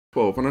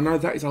12, and I know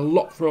that is a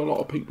lot for a lot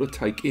of people to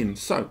take in.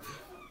 So,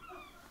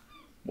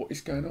 what is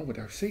going on with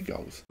those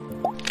seagulls?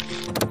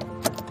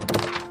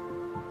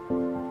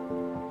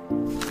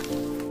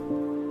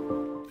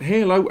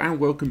 Hello and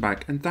welcome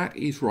back, and that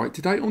is right.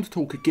 Today I want to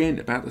talk again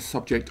about the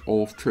subject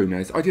of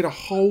TrueNAS. I did a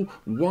whole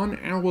 1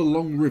 hour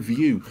long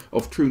review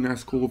of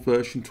TrueNAS Core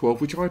version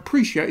 12, which I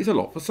appreciate is a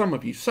lot for some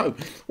of you. So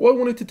what I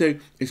wanted to do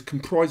is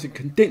comprise and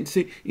condense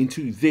it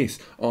into this.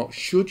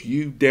 Should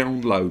you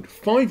download?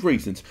 5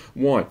 reasons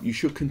why you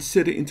should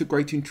consider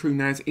integrating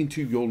TrueNAS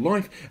into your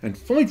life, and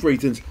 5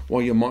 reasons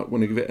why you might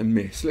want to give it a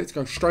miss. Let's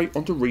go straight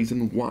on to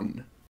reason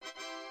 1.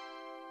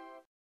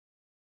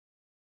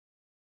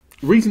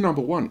 Reason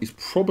number 1 is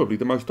probably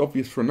the most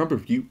obvious for a number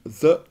of you: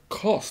 the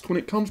cost. When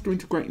it comes to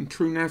integrating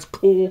TrueNAS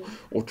Core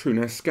or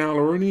TrueNAS Scala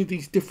or any of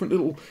these different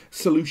little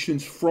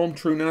solutions from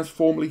TrueNAS,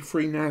 formerly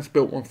FreeNAS,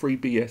 built on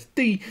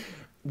FreeBSD,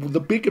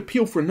 the big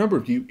appeal for a number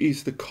of you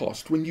is the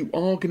cost. When you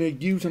are going to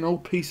use an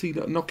old PC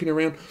that are knocking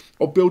around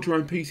or build your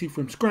own PC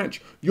from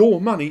scratch, your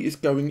money is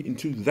going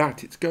into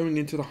that. It's going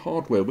into the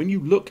hardware. When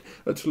you look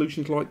at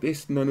solutions like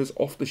this, known as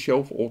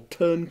off-the-shelf or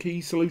turnkey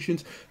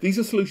solutions, these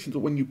are solutions that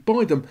when you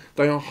buy them,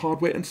 they are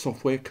hardware and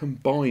software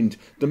combined.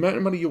 The amount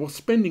of money you are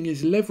spending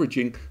is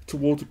leveraging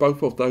towards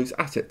both of those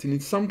assets. And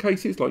in some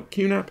cases, like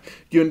QNAP,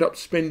 you end up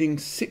spending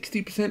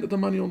 60% of the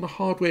money on the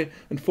hardware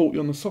and 40%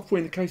 on the software.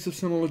 In the case of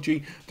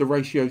Synology, the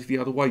ratio is the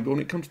other way. But when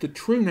it comes to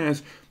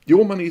TrueNAS,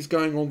 your money is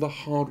going on the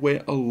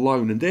hardware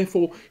alone, and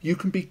therefore you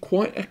can be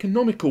quite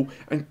economical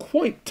and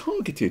quite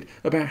targeted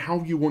about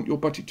how you want your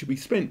budget to be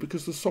spent,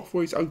 because the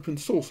software is open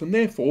source and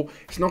therefore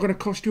it's not going to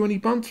cost you any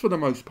buns for the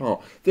most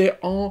part. There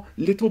are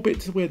little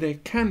bits where there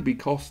can be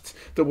costs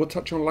that we'll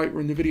touch on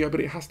later in the video,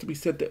 but it has to be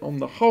said that on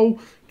the whole,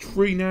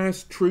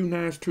 TrueNAS,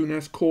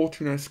 TrueNAS Core,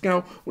 TrueNAS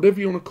Scala, whatever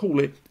you want to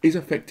call it, is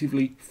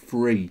effectively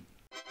free.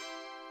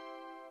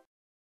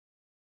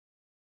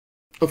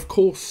 Of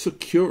course,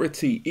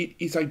 security. It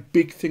is a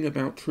big thing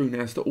about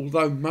TrueNAS that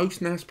although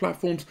most NAS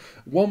platforms,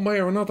 one way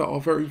or another,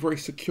 are very, very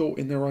secure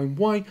in their own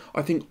way,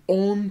 I think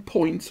on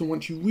points, and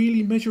once you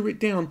really measure it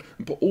down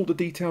and put all the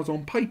details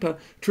on paper,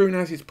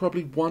 TrueNAS is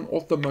probably one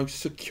of the most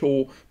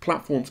secure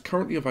platforms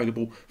currently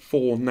available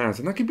for NAS.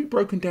 And that can be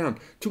broken down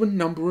to a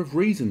number of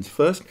reasons.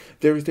 First,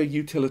 there is the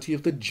utility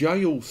of the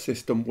jail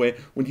system, where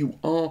when you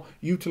are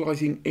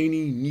utilizing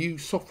any new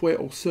software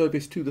or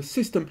service to the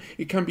system,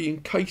 it can be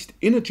encased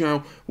in a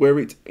jail where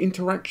its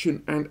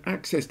interaction and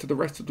access to the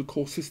rest of the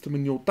core system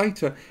and your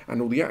data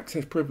and all the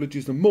access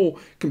privileges and more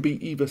can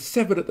be either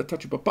severed at the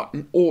touch of a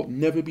button or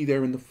never be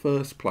there in the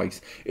first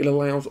place. It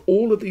allows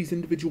all of these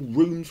individual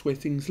rooms where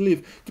things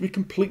live to be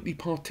completely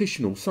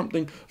partitional,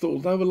 something that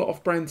although a lot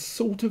of brands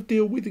sort of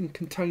deal with in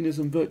containers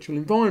and virtual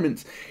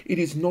environments, it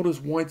is not as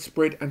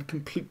widespread and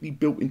completely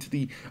built into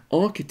the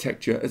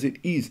architecture as it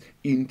is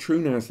in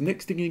TrueNAS. The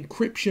next thing,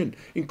 encryption.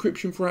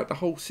 Encryption throughout the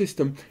whole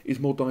system is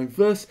more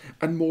diverse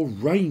and more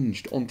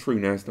ranged on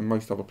TrueNAS than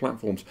most other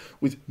platforms,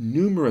 with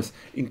numerous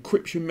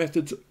encryption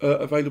methods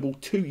available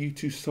to you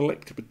to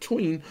select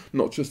between,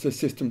 not just the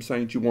system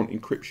saying do you want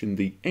encryption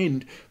the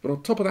end, but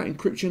on top of that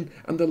encryption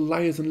and the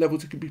layers and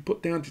levels that can be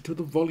put down to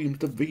the volumes,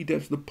 the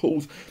VDEVs, the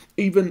pools,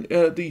 even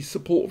the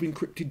support of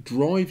encrypted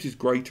drives is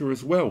greater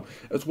as well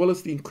as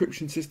the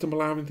encryption system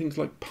allowing things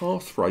like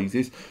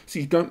passphrases, so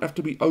you don't have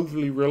to be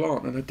overly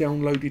reliant on a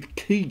downloaded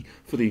key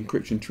for the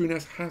encryption.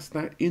 TrueNAS has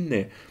that in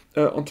there.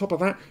 On top of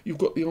that, you've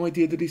got the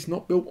idea that it's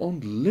not built on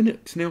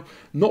Linux. Now,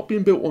 not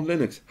being built on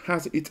Linux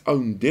has its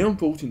own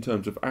downfalls in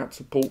terms of app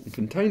support and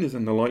containers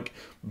and the like,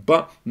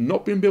 but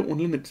not being built on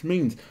Linux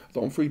means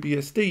that on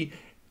FreeBSD,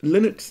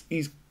 Linux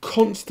is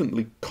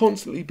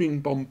constantly being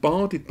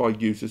bombarded by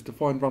users to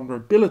find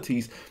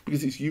vulnerabilities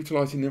because it's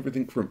utilizing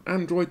everything from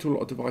Android to a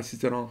lot of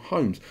devices in our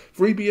homes.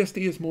 FreeBSD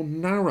is more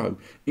narrow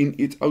in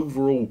its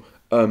overall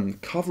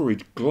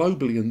coverage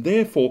globally, and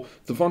therefore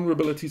the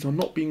vulnerabilities are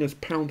not being as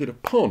pounded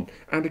upon.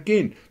 And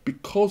again,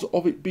 because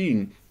of it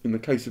being, in the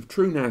case of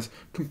TrueNAS,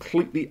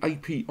 completely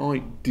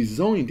API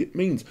designed, it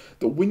means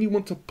that when you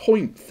want to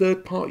point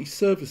third-party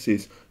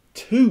services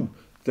to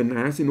the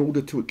NAS in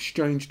order to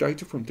exchange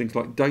data from things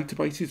like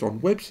databases on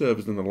web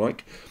servers and the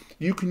like,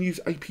 you can use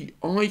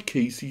API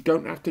keys, so you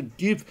don't have to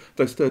give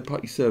those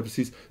third-party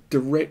services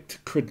direct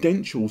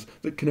credentials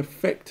that can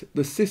affect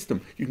the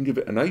system. You can give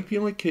it an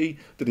API key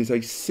that is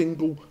a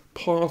single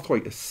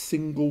pathway, a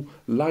single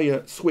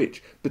layer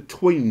switch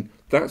between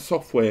that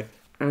software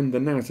and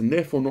the NAS, and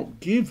therefore not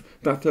give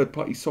that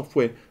third-party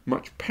software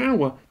much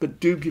power,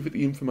 but do give it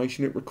the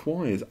information it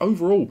requires.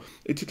 Overall,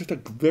 it's just a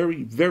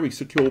very, very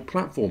secure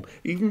platform.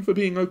 Even for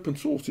being open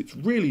source, it's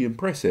really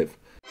impressive.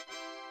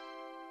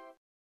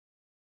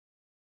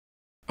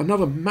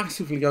 Another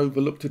massively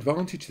overlooked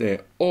advantage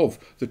there of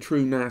the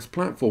TrueNAS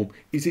platform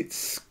is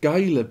its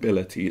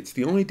scalability. It's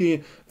the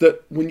idea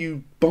that when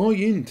you buy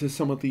into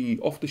some of the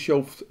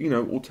off-the-shelf,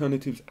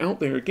 alternatives out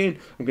there, again,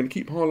 I'm going to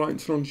keep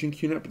highlighting Synology and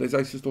QNAP, but there's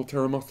Asus,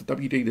 Terramaster,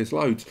 WD, there's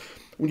loads.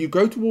 When you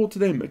go towards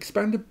them,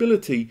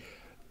 expandability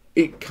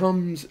it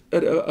comes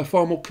at a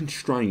far more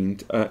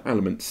constrained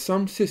element.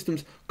 Some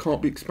systems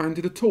can't be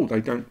expanded at all.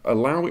 They don't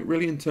allow it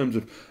really in terms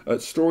of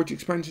storage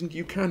expansion.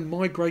 You can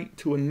migrate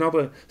to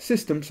another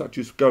system, such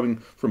as going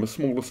from a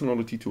smaller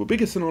Synology to a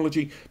bigger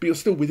Synology, but you're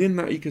still within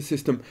that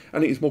ecosystem,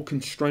 and it is more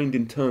constrained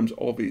in terms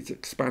of its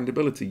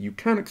expandability. You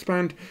can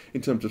expand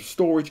in terms of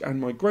storage and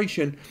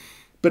migration,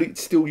 but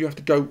it's still, you have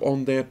to go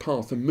on their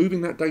path, and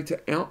moving that data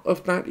out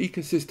of that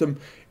ecosystem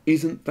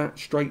isn't that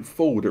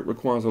straightforward. It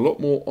requires a lot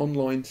more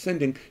online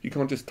sending. You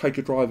can't just take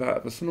a drive out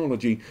of a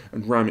Synology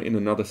and ram it in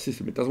another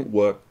system. It doesn't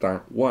work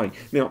that way.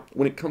 Now,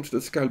 when it comes to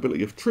the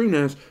scalability of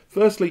TrueNAS,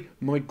 firstly,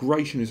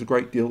 migration is a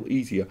great deal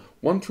easier.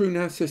 One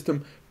TrueNAS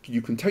system,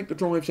 you can take the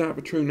drives out of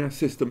a TrueNAS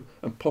system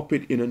and pop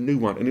it in a new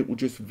one, and it will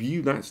just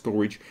view that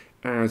storage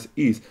as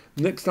is.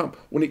 Next up,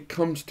 when it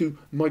comes to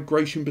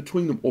migration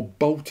between them or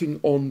bolting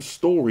on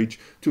storage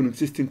to an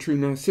existing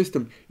TrueNAS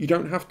system, you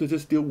don't have to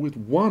just deal with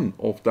one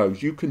of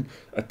those. You can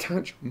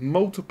attach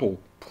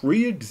multiple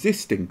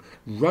pre-existing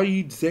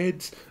RAID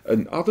Zs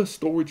and other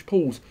storage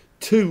pools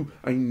to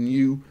a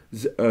new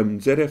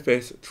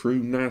ZFS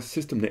TrueNAS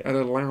system that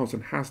allows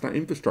and has that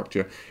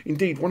infrastructure.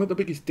 Indeed, one of the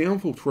biggest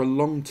downfalls for a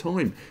long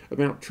time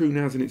about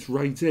TrueNAS and its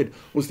RAID Z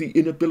was the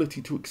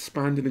inability to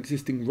expand an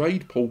existing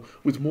RAID pool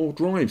with more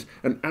drives,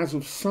 and as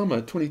of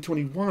summer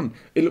 2021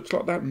 it looks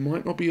like that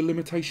might not be a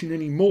limitation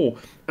anymore,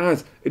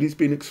 as it has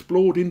been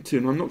explored into,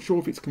 and I'm not sure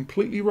if it's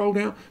completely rolled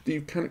out, that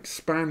you can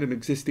expand an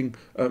existing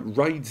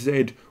RAID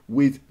Z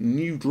with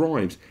new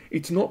drives.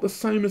 It's not the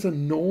same as a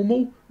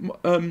normal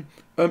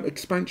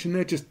expansion.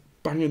 They're just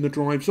banging the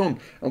drives on,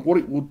 and what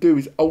it will do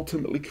is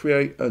ultimately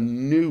create a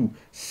new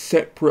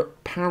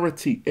separate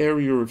parity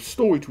area of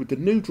storage with the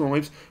new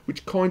drives,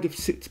 which kind of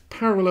sits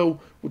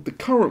parallel with the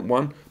current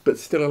one, but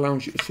still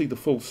allows you to see the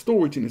full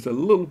storage, and is a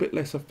little bit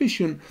less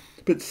efficient,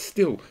 but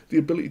still the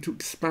ability to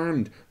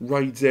expand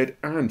RAID Z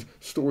and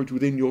storage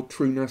within your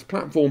TrueNAS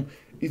platform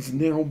is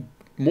now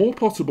more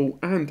possible,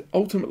 and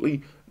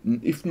ultimately,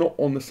 if not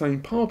on the same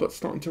par, but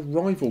starting to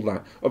rival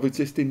that of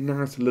existing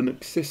NAS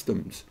Linux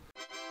systems.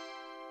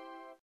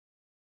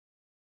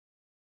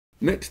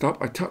 Next up,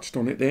 I touched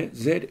on it there,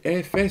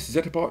 ZFS,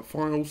 Zettabyte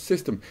File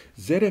System.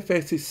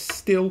 ZFS is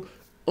still,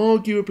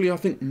 arguably, I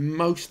think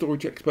most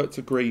storage experts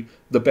agree,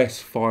 the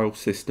best file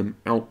system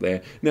out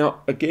there.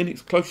 Now, again,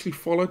 it's closely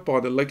followed by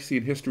the legacy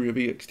and history of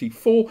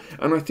EXT4,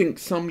 and I think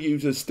some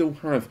users still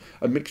have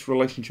a mixed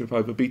relationship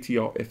over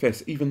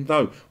BTRFS, even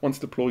though, once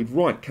deployed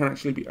right, can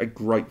actually be a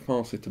great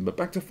file system. But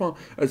back to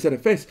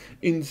ZFS.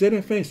 In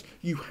ZFS,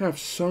 you have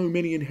so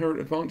many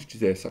inherent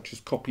advantages there, such as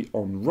copy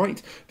on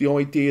write, the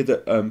idea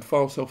that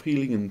file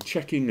self-healing and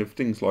checking of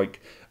things like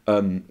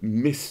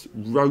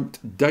miswrote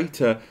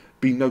data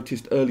be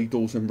noticed early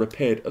doors and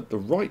repaired at the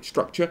right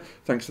structure,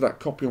 thanks to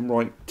that copy on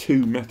write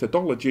 2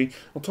 methodology.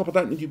 On top of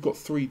that, you've got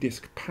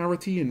 3-disk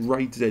parity and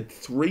RAID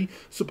Z3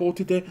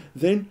 supported there.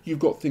 Then you've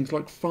got things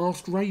like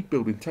fast RAID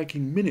building,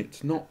 taking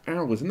minutes, not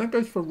hours. And that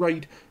goes for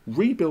RAID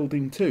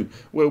rebuilding too,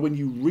 where when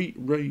you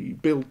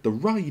rebuild the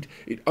RAID,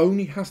 it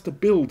only has to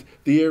build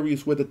the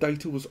areas where the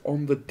data was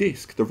on the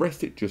disk. The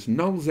rest it just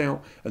nulls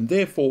out, and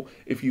therefore,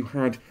 if you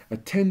had a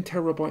 10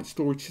 terabyte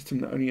storage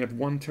system that only had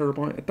 1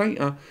 terabyte of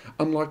data,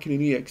 unlike in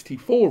an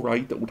EXT4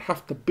 RAID that would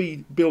have to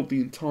build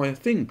the entire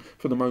thing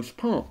for the most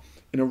part,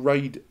 in a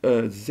RAID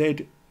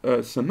Z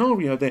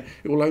scenario there,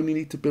 it will only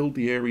need to build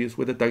the areas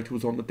where the data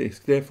was on the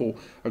disk, therefore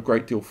a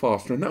great deal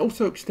faster. And that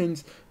also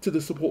extends to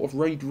the support of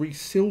RAID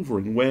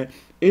resilvering, where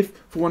if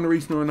for one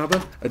reason or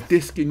another a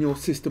disk in your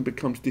system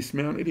becomes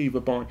dismounted,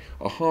 either by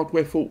a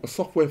hardware fault, a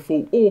software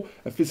fault, or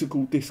a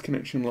physical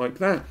disconnection like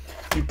that,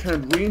 you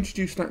can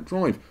reintroduce that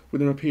drive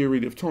within a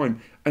period of time,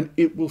 and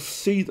it will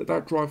see that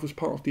that drive was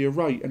part of the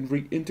array and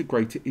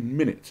reintegrate it in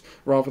minutes,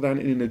 rather than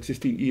in an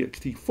existing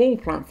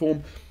EXT4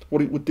 platform.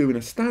 What it would do in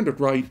a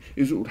standard RAID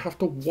is it would have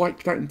to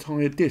wipe that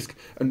entire disk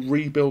and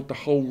rebuild the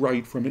whole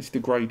RAID from its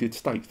degraded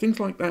state. Things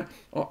like that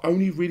are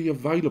only really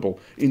available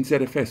in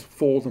ZFS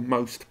for the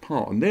most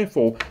part, and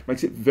therefore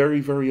makes it very,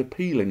 very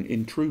appealing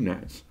in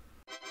TrueNAS.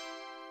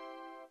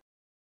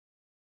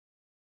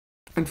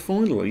 And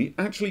finally,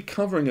 actually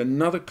covering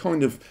another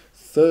kind of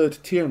third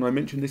tier, and I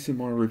mentioned this in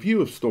my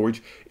review of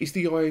storage, is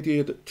the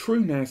idea that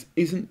TrueNAS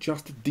isn't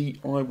just a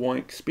DIY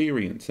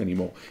experience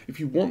anymore. If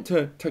you want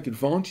to take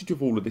advantage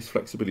of all of this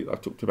flexibility that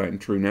I've talked about in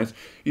TrueNAS,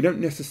 you don't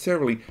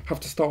necessarily have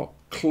to start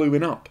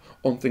cluing up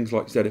on things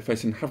like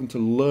ZFS and having to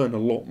learn a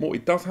lot more.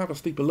 It does have a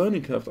steeper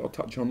learning curve that I'll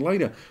touch on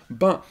later,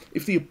 but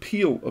if the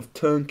appeal of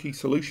turnkey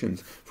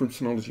solutions from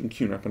Synology and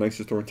QNAP and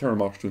Asus and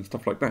TerraMaster and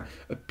stuff like that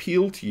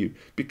appeal to you,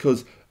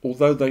 because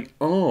although they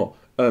are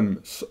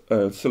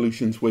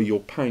solutions where you're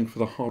paying for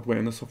the hardware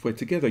and the software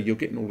together, you're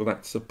getting all of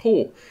that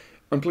support,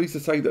 I'm pleased to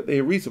say that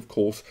there is, of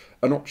course,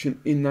 an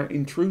option in that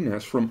in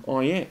TrueNAS from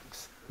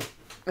iX.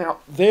 Now,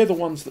 they're the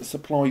ones that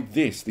supplied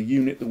this, the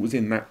unit that was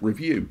in that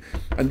review.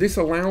 And this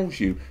allows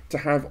you to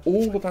have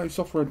all of those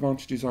software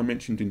advantages I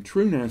mentioned in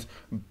TrueNAS,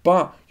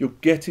 but you're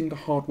getting the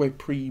hardware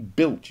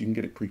pre-built. You can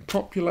get it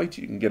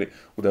pre-populated, you can get it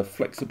with a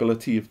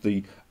flexibility of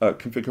the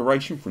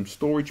configuration from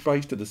storage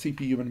base to the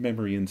CPU and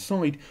memory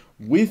inside,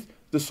 with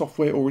the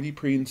software already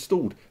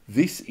pre-installed.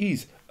 This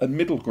is a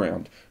middle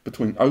ground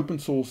between open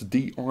source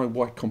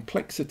DIY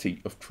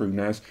complexity of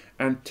TrueNAS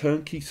and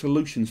turnkey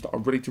solutions that are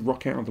ready to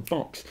rock out of the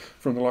box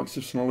from the likes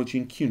of Synology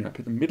and QNAP.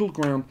 It's a middle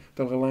ground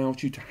that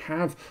allows you to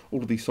have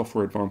all of these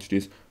software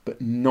advantages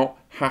but not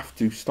have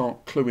to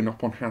start cluing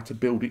up on how to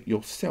build it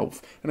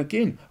yourself. And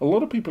again, a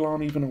lot of people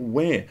aren't even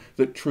aware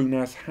that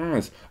TrueNAS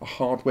has a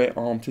hardware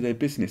arm to their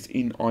business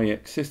in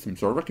iXsystems,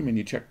 so I recommend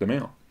you check them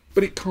out.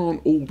 But it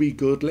can't all be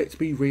good. Let's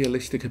be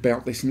realistic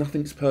about this.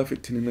 Nothing's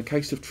perfect, and in the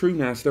case of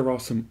TrueNAS, there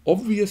are some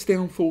obvious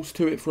downfalls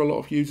to it for a lot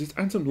of users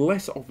and some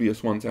less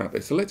obvious ones out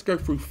there. So let's go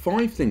through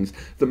 5 things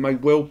that may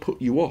well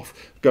put you off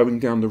going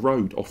down the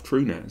road of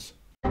TrueNAS.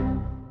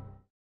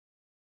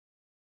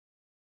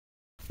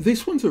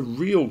 This one's a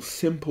real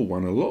simple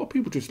one. A lot of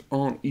people just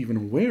aren't even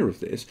aware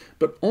of this,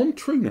 but on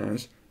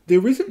TrueNAS,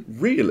 there isn't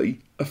really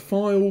a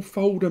file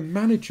folder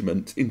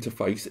management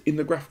interface in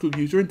the graphical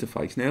user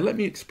interface. Now, let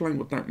me explain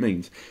what that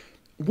means.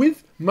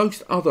 With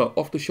most other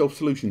off-the-shelf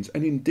solutions,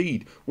 and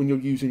indeed when you're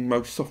using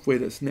most software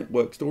that's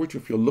network storage,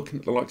 if you're looking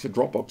at the likes of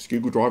Dropbox,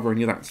 Google Drive, or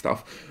any of that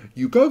stuff,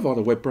 you go via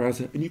the web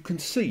browser and you can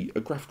see a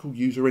graphical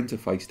user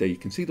interface there. You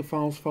can see the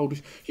files,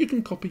 folders, you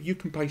can copy, you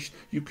can paste,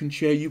 you can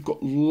share. You've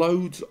got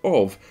loads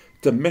of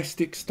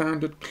domestic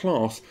standard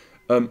class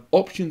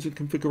options and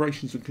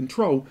configurations and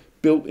control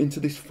built into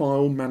this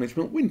file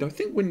management window.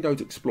 Think Windows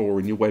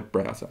Explorer in your web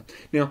browser.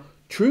 Now,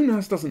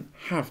 TrueNAS doesn't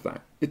have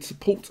that. It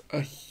supports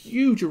a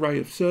huge array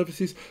of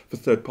services for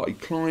third-party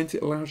clients.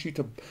 It allows you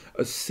to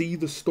see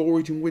the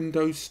storage in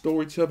Windows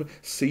Storage Server,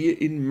 see it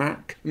in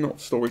Mac,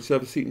 not Storage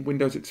Server, see it in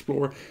Windows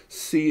Explorer,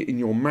 see it in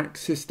your Mac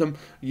system,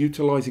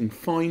 utilizing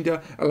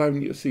Finder,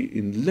 allowing you to see it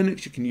in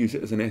Linux. You can use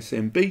it as an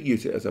SMB,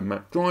 use it as a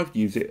Mac drive,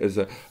 use it as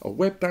a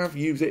WebDAV,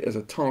 use it as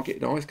a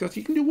targeted iSCSI.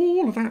 You can do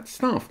all of that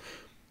stuff.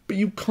 But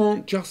you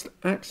can't just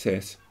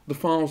access the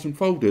files and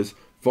folders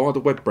via the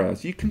web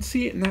browser. You can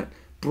see it in that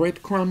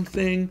breadcrumb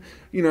thing,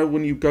 you know,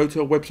 when you go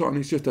to a website and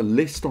it's just a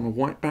list on a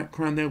white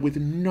background there with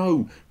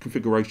no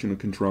configuration and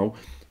control.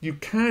 You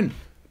can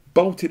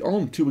bolt it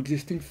on to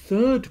existing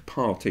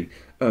third-party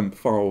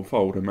file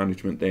folder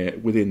management there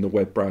within the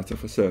web browser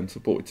for certain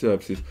supported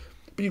services.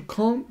 But you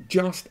can't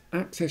just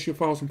access your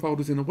files and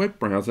folders in a web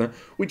browser,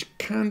 which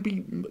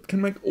can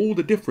make all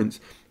the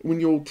difference when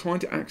you're trying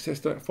to access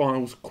the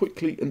files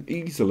quickly and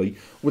easily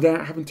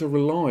without having to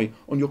rely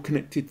on your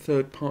connected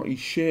third-party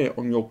share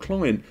on your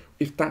client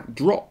if that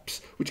drops,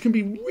 which can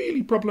be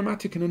really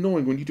problematic and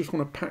annoying when you just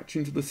want to patch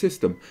into the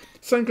system.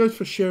 Same goes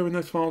for sharing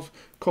those files,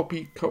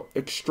 copy,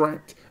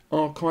 extract,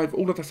 archive,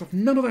 all of that stuff.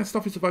 None of that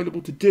stuff is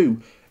available to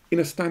do in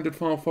a standard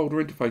file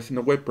folder interface in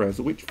a web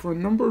browser, which for a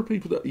number of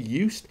people that are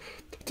used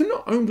to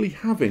not only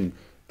having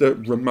the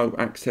remote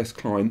access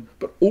client,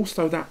 but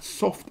also that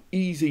soft,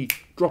 easy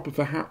drop of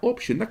a hat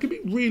option, that can be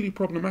really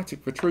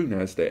problematic for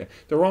TrueNAS there.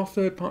 There are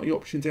third-party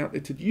options out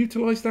there to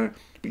utilize that,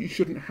 but you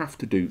shouldn't have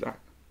to do that.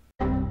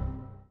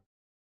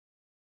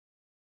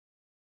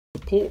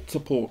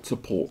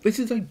 Support. This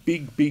is a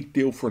big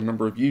deal for a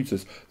number of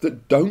users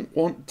that don't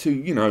want to,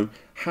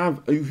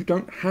 who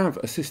don't have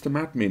a system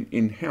admin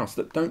in-house,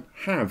 that don't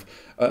have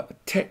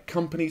tech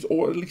companies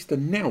or at least a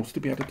nous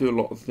to be able to do a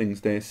lot of things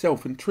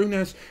themselves. And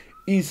TrueNAS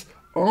is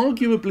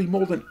arguably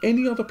more than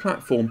any other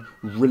platform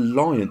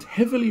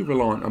heavily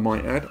reliant, I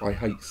might add,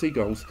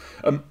 Ihateseagulls,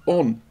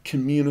 on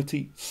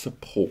community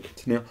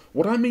support. Now,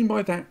 what I mean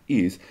by that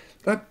is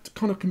that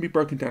kind of can be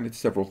broken down into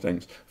several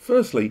things.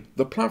 Firstly,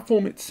 the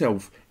platform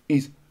itself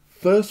is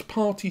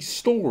first-party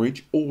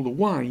storage all the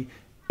way,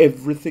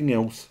 everything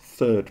else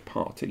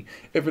third-party.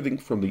 Everything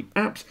from the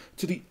apps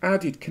to the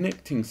added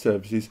connecting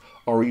services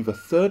are either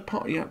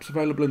third-party apps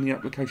available in the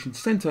application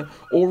center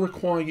or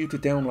require you to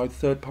download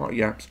third-party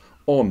apps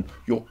on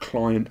your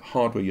client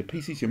hardware, your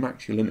PCs, your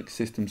Macs, your Linux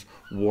systems,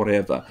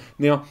 whatever.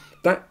 Now,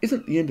 that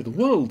isn't the end of the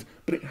world,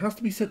 but it has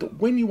to be said that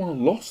when you are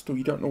lost or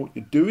you don't know what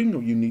you're doing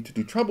or you need to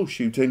do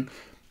troubleshooting,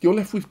 you're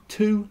left with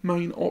 2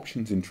 main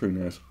options in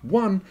TrueNAS.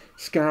 One,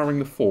 scouring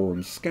the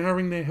forums,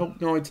 scouring their help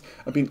guides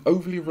and being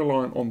overly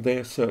reliant on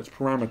their search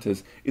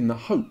parameters in the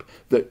hope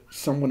that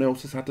someone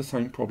else has had the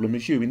same problem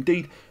as you.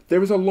 Indeed,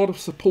 there is a lot of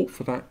support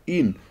for that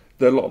in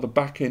a lot of the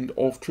back end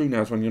of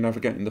TrueNAS when you're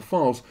navigating the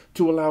files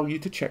to allow you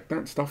to check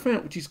that stuff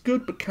out, which is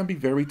good but can be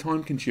very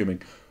time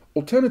consuming.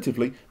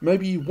 Alternatively,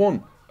 maybe you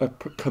want a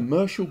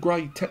commercial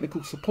grade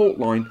technical support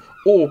line,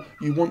 or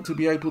you want to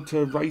be able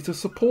to raise a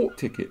support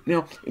ticket.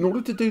 Now, in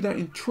order to do that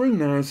in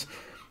TrueNAS,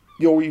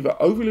 you're either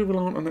overly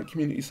reliant on that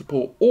community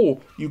support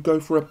or you go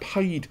for a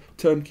paid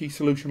turnkey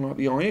solution like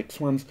the iX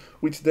ones,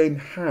 which then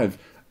have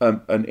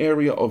an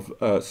area of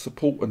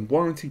support and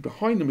warranty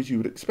behind them, as you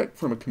would expect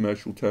from a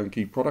commercial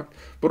turnkey product,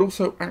 but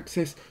also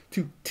access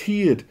to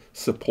tiered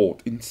support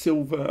in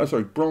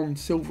bronze,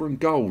 silver and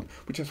gold,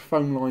 which has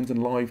phone lines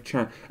and live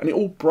chat, and it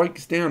all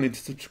breaks down into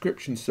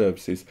subscription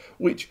services,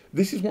 which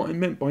this is what I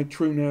meant by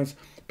TrueNAS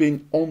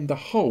being on the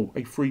whole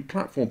a free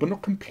platform, but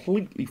not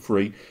completely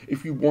free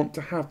if you want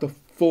to have the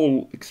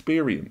full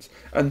experience.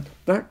 And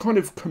that kind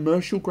of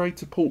commercial grade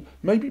support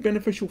may be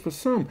beneficial for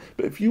some,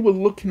 but if you were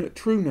looking at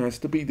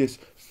TrueNAS to be this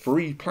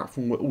free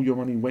platform where all your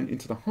money went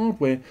into the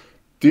hardware,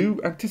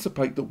 do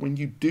anticipate that when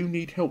you do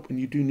need help and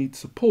you do need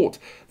support,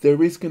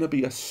 there is going to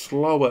be a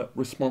slower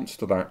response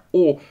to that,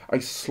 or a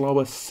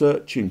slower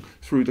searching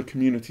through the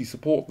community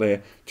support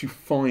there to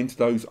find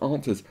those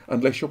answers,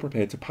 unless you're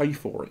prepared to pay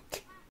for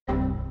it.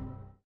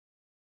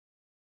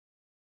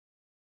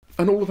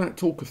 And all of that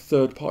talk of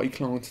third-party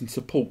clients and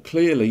support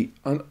clearly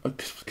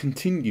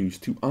continues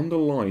to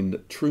underline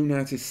that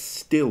TrueNAS is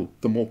still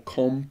the more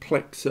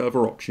complex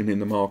server option in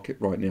the market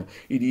right now.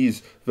 It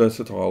is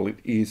versatile, it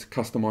is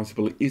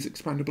customizable, it is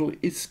expandable, it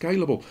is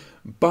scalable,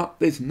 but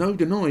there's no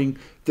denying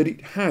that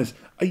it has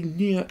a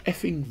near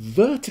effing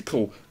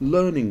vertical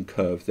learning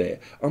curve there.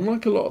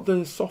 Unlike a lot of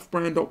the soft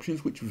brand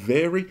options which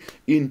vary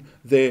in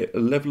their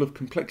level of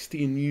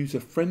complexity and user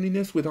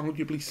friendliness, with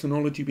arguably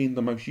Synology being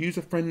the most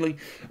user friendly,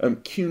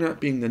 QNAP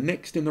being the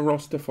next in the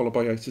roster, followed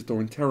by Asustor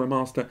and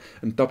TerraMaster,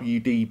 and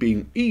WD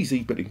being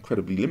easy but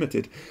incredibly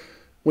limited.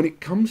 When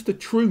it comes to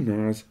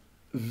TrueNAS,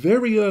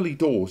 very early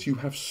doors, you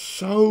have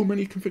so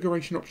many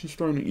configuration options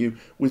thrown at you,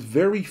 with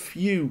very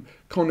few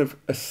kind of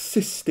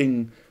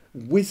assisting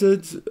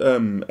wizards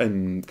and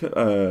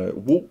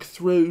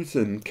walkthroughs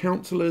and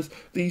counselors,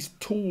 these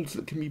tools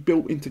that can be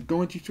built in to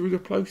guide you through the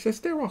process.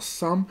 There are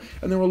some,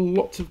 and there are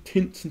lots of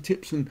hints and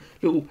tips and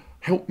little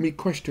help me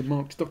question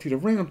marks dotted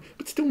around,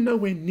 but still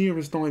nowhere near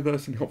as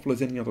diverse and helpful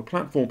as any other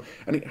platform.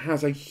 And it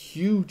has a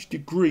huge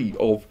degree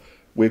of,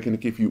 we're going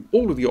to give you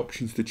all of the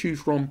options to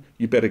choose from,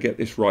 you better get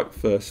this right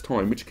first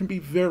time, which can be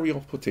very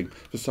off-putting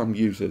for some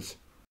users.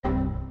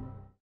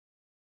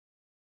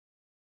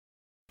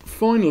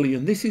 Finally,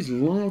 and this is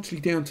largely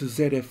down to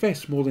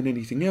ZFS more than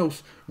anything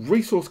else,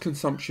 resource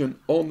consumption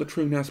on the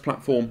TrueNAS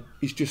platform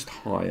is just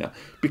higher.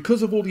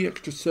 Because of all the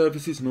extra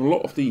services and a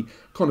lot of the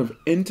kind of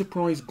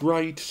enterprise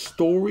grade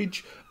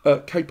storage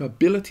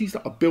capabilities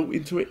that are built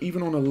into it,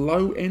 even on a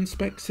low-end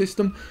spec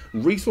system,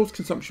 resource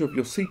consumption of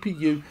your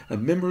CPU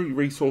and memory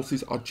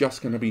resources are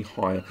just going to be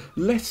higher.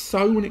 Less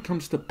so when it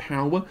comes to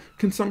power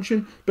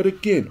consumption, but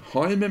again,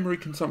 higher memory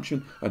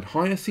consumption and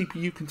higher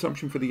CPU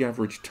consumption for the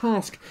average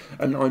task,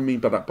 and I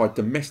mean by that by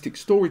domestic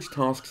storage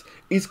tasks,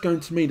 is going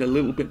to mean a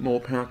little bit more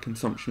power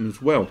consumption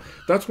as well.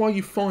 That's why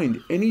you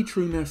find any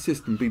TrueNAS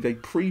system, be they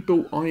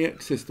pre-built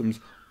iXsystems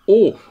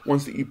or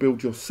ones that you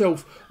build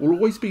yourself, will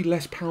always be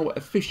less power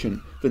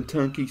efficient than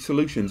turnkey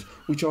solutions,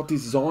 which are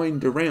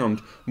designed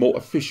around more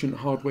efficient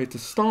hardware to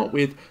start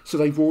with, so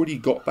they've already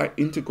got that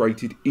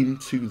integrated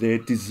into their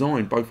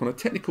design, both on a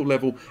technical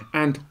level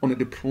and on a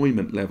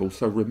deployment level.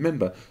 So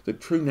remember that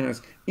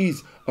TrueNAS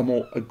is a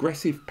more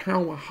aggressive,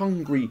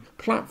 power-hungry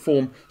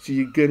platform, so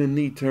you're going to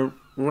need to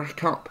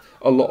rack up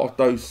a lot of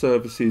those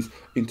services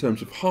in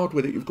terms of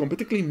hardware that you've got,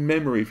 particularly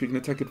memory, if you're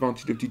going to take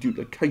advantage of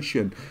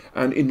deduplication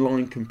and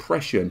inline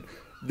compression.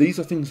 These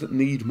are things that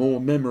need more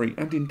memory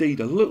and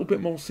indeed a little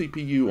bit more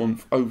CPU on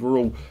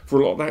overall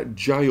for a lot of that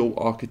jail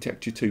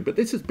architecture too. But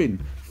this has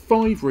been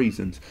 5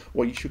 reasons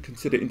why you should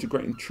consider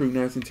integrating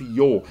TrueNAS into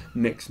your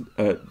next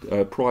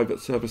private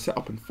server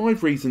setup, and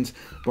 5 reasons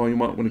why you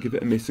might want to give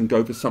it a miss and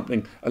go for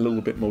something a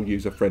little bit more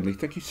user friendly.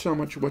 Thank you so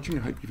much for watching.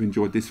 I hope you've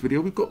enjoyed this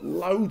video. We've got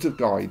loads of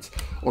guides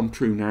on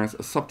TrueNAS,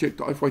 a subject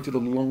that I've waited a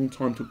long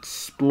time to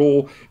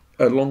explore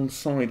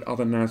alongside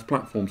other NAS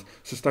platforms,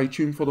 so stay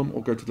tuned for them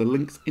or go to the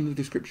links in the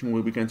description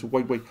where we're going to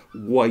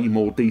way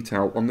more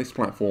detail on this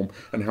platform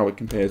and how it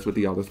compares with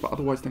the others. But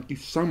otherwise, thank you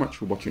so much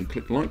for watching.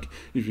 Click like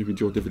if you've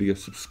enjoyed the video,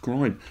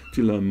 subscribe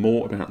to learn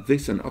more about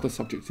this and other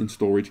subjects in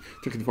storage.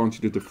 Take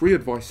advantage of the free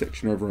advice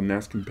section over on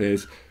NAS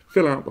Compares.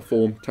 Fill out the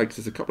form, takes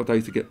us a couple of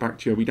days to get back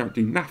to you. We don't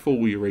do naff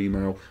all your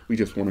email, we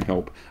just want to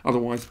help.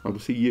 Otherwise, I will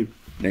see you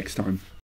next time.